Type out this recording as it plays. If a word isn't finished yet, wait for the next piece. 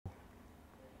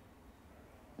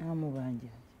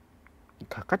amubanja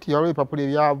kakati yalo ipapula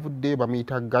ebyavudde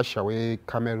bamuyita gasha we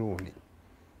Cameroon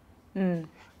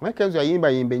Kenzo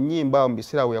yayimba ennyimba mu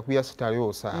biseera we yakubya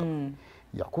sitalyosa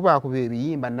yakuba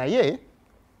ebiyimba naye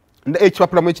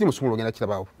ekipapula mwe kiri mu sumulu ogenda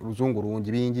kiraba luzungu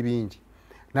lungi bingi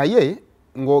naye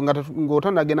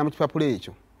ng'otanagenda mu kipapula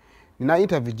ekyo nina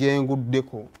interview gye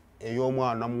nguddeko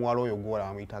ey'omwana muwala oyo gwola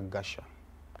bamuyita gasha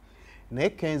naye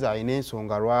Kenzo alina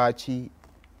ensonga lwaki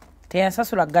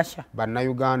teyasasula gasha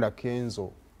bannayuganda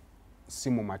Kenzo si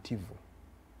mumativu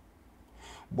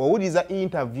bw'owuliriza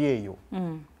interview eyo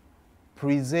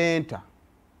presenter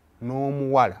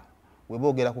n'omuwala we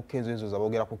boogera ku Kenzo ezo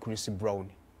zaboogera ku Chris Brown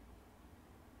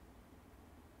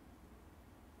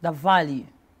the value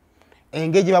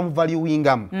engeri gye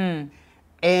bamuvaluingamu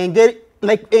engeri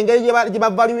gye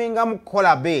bavaluingamu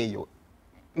collab eyo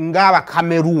ng'aba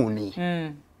Cameroon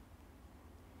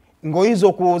ng'oyinza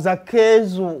okulowooza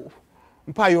Kenzo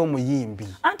mpayo omuyimbi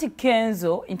anti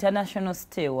Kenzo international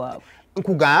stay waabwe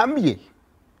nkugambye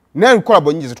naye collab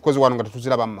nyingi zetukoze wano nga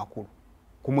tetuziraba mu makulu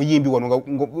ku muyimbi wano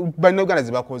bannayuganda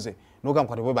ze bakoze n'ogamba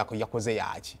kwate bwe yakoze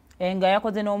yaki nga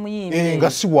yakoze n'omuyimbi nga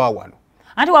si wa wano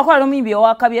anti wakola n'omuyimbi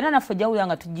owakabi era naffe jawulira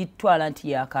nga tugitwala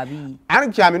nti yakabi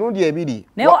anti kya mirundi ebiri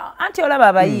naye anti olaba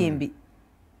abayimbi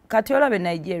kati olabe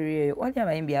Nigeria eyo wali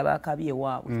abayimbi abakabi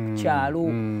ewaabwe ku kyalo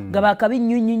nga bakabi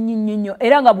nnyo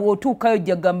era nga bw'otuukayo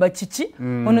ojja gamba kiki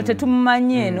ono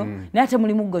tetumumanyi eno naye ate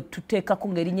mulimu gwe tuteekako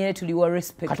ng'erinnya lye tuliwa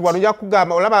respect kati wano ojja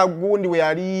kugamba olaba gundi we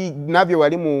yali nabyo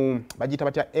wali mu bagiyita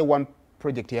batya A1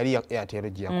 project yali Airtel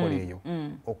gye yakola eyo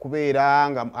okubeera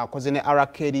nga akoze ne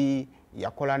Arakeri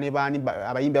yakola ne bani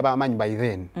abayimbi abamanyi by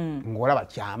then ngolaba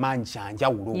kyamaanyi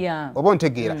kyanjawulo oba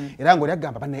ontegeera era ngoli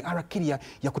agamba bana Arakiri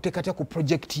yakuteekatya ku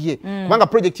project ye kubanga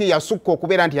project ye yasukka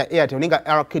okubeera nti ya Airtel ninga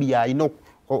Arakiri yalina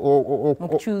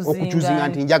okuchuzinga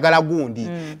nti njagala gundi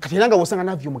kati era nga wosanga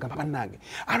navyo mugamba bannange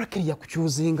Arakiri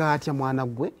yakuchuzinga atya mwana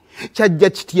gwe kyajja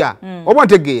kitya oba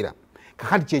ontegeera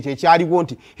kakati kyekyo ekyaliwo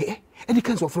nti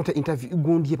Kenzo wafuna interview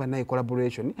gundi banaye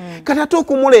collaboration kati ate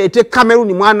okumuleete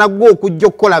Cameroon mwana gwo okujja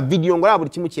okukola video ngolaba buli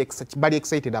kimu bali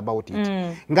excited about it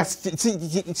nga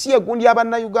si gundi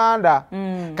abannayuganda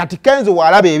kati Kenzo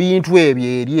walaba ebintu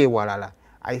ebyo eri ewalala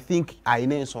I think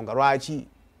ayina ensonga lwaki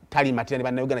tali material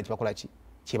bannayuganda kibakola ki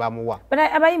kibamuwa but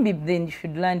abayimbi then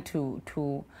should learn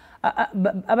to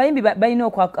abayimbi balina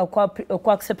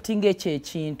okwa-accepting ekyo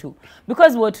ekintu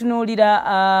because bw'otunuulira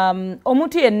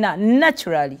omuntu yenna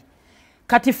naturally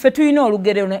kati ffe tulina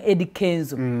olugero na Eddie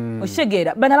Kenzo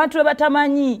okitegeera bano abantu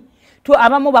batamanyi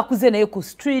abamu bakuze naye ku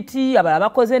street abalala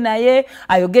bakoze naye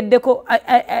ayogeddeko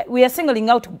we are singling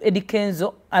out Eddie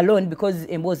Kenzo alone because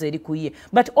emboozi eri kuye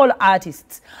but all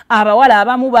artists abawala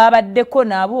abamu babaddeko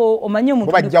nabo omanyi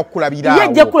omuntu bajja kulabira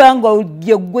yajja kulanga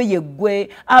yeggwe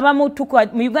abamu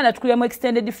mu Uganda tukuliramu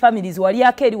extended families wali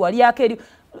akeri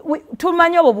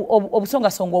tumanyi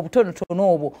obusongasonga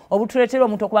obutonotono obwo obutuleetera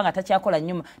omuntu okubanga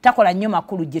takola nnyo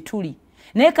makulu gye tuli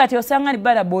naye kati osanga ni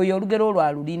bada boyo olugero olwo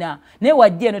alulina naye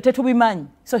wajja eno tetubimanyi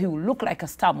so he will look like a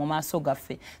star mu maaso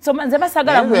gaffe so nze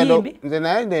basagala muyimbi nze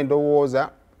naye ndowooza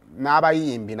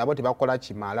n'abayimbi nabo tebakola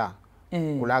kimala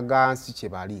kulaga nsi kye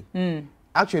bali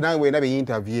actually nawe weena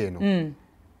be-interview eno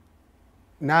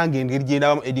nange engeri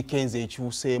gyendabamu Eddie Kenzo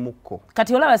ekyuseemukko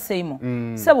kati olaba Seimo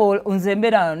sebo nze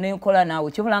mbeera nenkola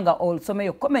naawe kibula nga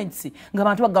osomeyo comments nga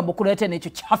abantu bagamba okuleeta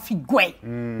n'ekyo kyafigwe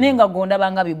naye nga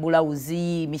gondaba nga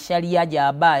bibulawuzi mishali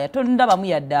yajabaya tondabamu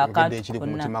yadde akantu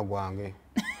konna gwange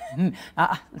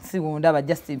siwondaba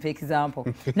just for example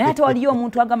naye ate waliyo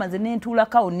omuntu agamba nze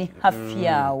nentuulakawo ne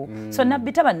hafyawo so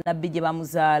nabbi taba nabbi gye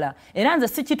bamuzaala era nze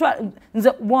sikitwa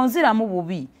nze bwonziramu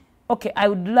bubi okay, I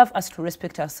would love us to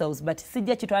respect ourselves, but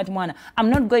sijja kitwati mwana,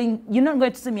 you're not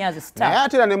going to see me as a star. Naye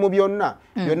ate ne mu byonna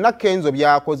Kenzo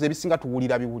byakoze bisinga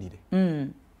tuwulira biwulire.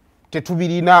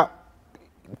 Tetubirina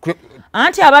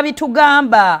anti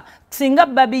ababitugamba singa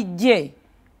babijje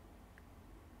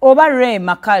oba Ray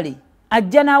Makali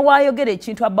ajja n'awaayogera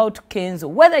ekintu about Kenzo,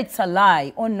 whether it's a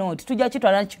lie or not, tujja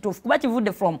kitwala kituufu kuba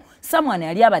kivudde from someone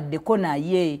yali abaddeko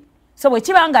naye. So bwe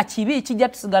kibanga kibi kijja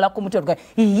tusigala ku mutwe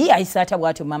ayisata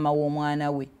bw'atyo mama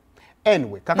w'omwana we.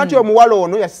 Anyway, kakati omuwala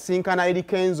ono yasisinkana Eddie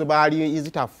Kenzo baali is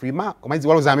it Afrima omanyi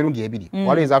walo za mirundi ebiri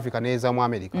walo eza Africa n'eza mu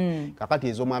America kakati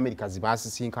ezo mu America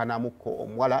zibasisinkanamuko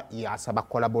omuwala yasaba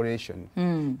collaboration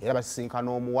era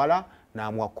basisinkana omuwala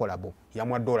n'amuwa collabo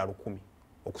yamuwa $10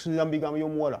 okusinziira mu bigambo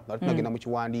y'omuwala nga tunagenda mu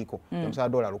kiwandiiko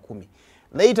yamusaba $10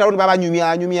 later on baba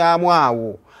nyumyamu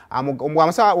awo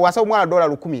wasa omwala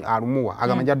 $10 alumuwa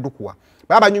agamanja ddukuwa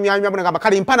baba nyumyamu ngamba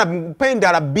kale mpana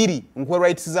mpendala 2 nkwe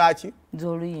rights zaki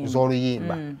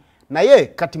zoluyimba naye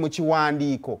kati mu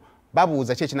kiwandiiko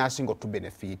babuuza kye kinasinga to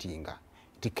benefitinga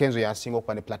Kenzo yasinga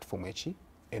okuba ne platform eki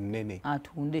ennene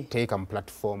atunde teeka mu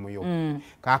platform yo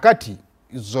kakati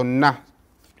zonna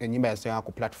enyimba yasinga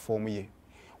ku platform ye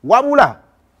wabula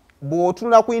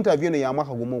bw'otunula ku interview ne ya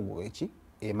mwaka gumu ogwo eki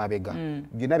emabega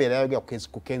byonna byalabika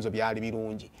ku Kenzo byali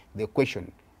birungi the question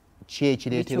ki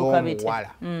ekireetera omuwala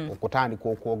okutandika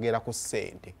okwogera ku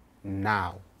ssente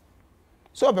now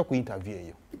so ove ku interview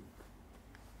eyo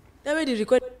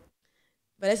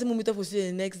but I say we meet up for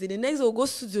the next day. The next day we'll go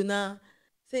studio now.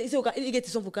 Say you get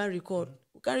the song we can record.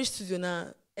 We can reach studio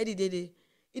now. Eddie day.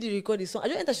 He record the song. I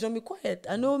don't enter. She don't be quiet.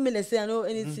 I know me. Say I know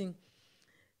anything.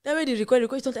 That way they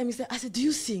record. Sometimes he say, I said, do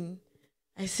you sing?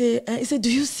 I say, he said,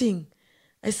 do you sing?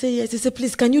 I say yes. He said,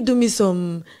 please, can you do me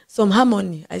some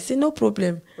harmony? I say, no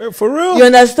problem. Wait, for real? You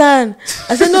understand?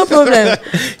 I said, no problem.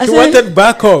 I You wanted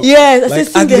backup? Yes. I like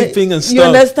said, sing and stuff. You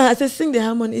understand? I said, sing the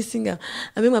harmony, singer.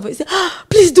 I make my voice. He said,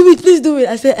 please do it, please do it.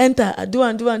 I said, enter. I do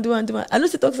and. I know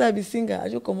she talks like a singer. I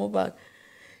just come back.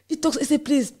 He talks. He said,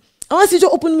 please. I want you to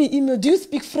open me email. Do you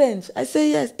speak French? I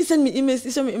say yes. He sent me emails. He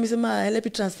sent me emails. I let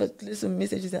me transfer some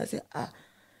messages. I say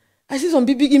I see some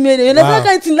big email. You know that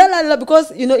kind of thing. La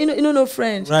because you know no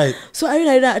French. Right. So I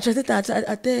read that. I translated.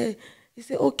 I tell. He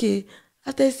said okay.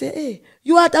 After I say hey,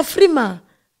 you are at a Frima.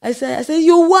 I say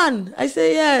you won. I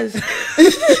say yes.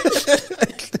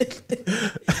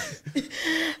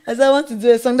 I said I want to do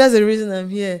a song. That's the reason I'm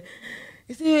here.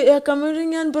 He say you're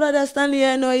Cameroonian brother stand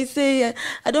here. No, he say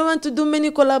I don't want to do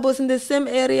many collabos in the same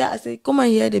area. I say come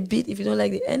and hear the beat. If you don't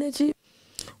like the energy,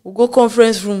 we'll go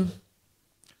conference room.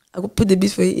 I go put the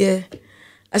beat for you. Yeah.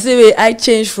 I say wait, I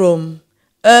change from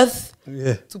Earth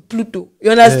to Pluto.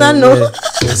 You understand? No. Yeah.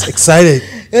 It's excited.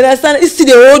 You understand? It's still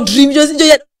the whole dream. Just enjoy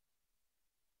it.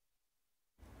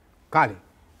 Kale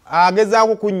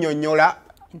agezaako kunnyonnyola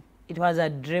it was a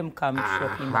dream come true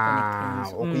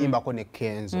okuyimbako ne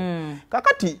Kenzo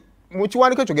kakati mu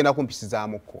kiwandiiko ekyo genda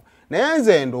kumpisizaamuko naye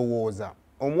nze ndowooza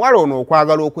omuwala ono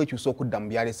okwagala okwekyusa okudda mu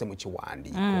byalese mu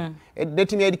kiwandiiko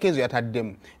edetini eri Kenzo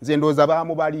yataddemu nze ndowooza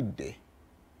baamubalidde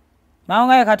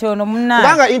maonga kati ono munna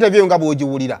kubanga interview nga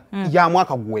bw'ogiwulira ya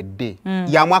mwaka guwedde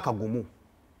ya mwaka gumu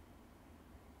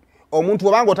omuntu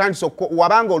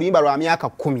wabanga oluyimba lwa myaka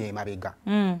 10 emabega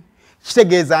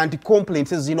kitegeeza nti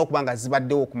complaints zirina okuba nga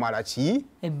zibaddewo okumala ki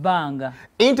ebbanga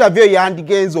interview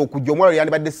yandigenza okujja omwala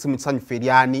yandibadde simusanyufu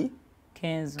eryani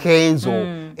Kenzo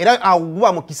era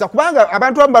aguba mukisa kubanga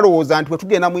abantu abamu balowooza nti bwe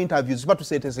tugenda mu interviews tuba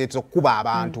tuseeteseete okukuba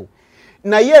abantu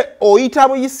naye oyita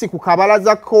buyisi ku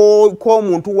kabalaza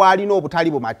k'omuntu waalina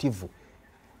obutali bumativu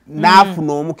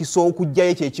n'afuna omukisa okujjayo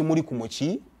ekyo ekimuli ku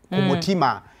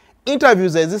mutima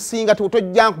interviews ezisinga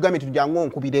tojja nkugambye tujjangu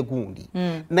onkubire gundi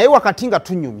naye wakati nga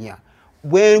tunyumya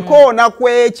bwenkoona ku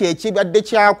ekyo ekibadde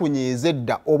kyakunyiiza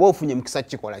edda oba ofunye mukisa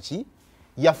kikola ki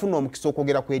yafuna omukisa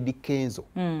okwogera ku Eddie Kenzo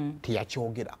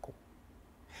teyakyogerako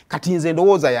kati nze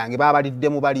ndowooza yange baabalidde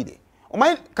mubalire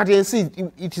omanyi kati ensi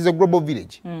it is a global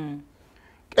village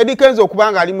Eddie Kenzo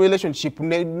okubanga ali mu relationship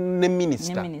ne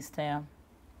minister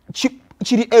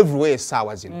kiri everywhere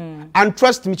essaawa zino and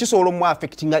trust me kisobola omu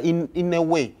affectinga in a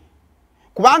way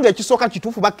kubanga ekisooka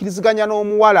kituufu bakkiriziganya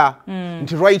n'omuwala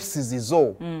nti rights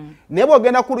zizo naye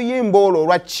bw'ogenda ku luyimba olwo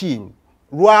olwa chill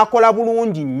lwakola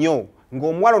bulungi nnyo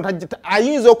ng'omuwala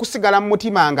ayinza okusigala mu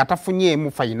mutima nga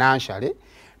tafunyeemu financially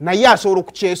naye asobola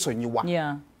okukyesonyiwa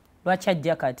lwaki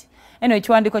ajja kati eno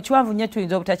ekiwandiiko kiwanvu nnyo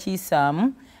tuyinza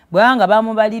obutakiyisaamu bwanga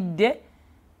baamubalidde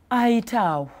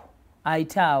ayitaawo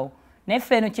naye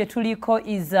ffe eno kye tuliko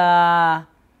iza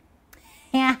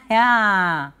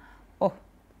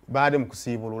baade mu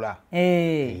kusiibulula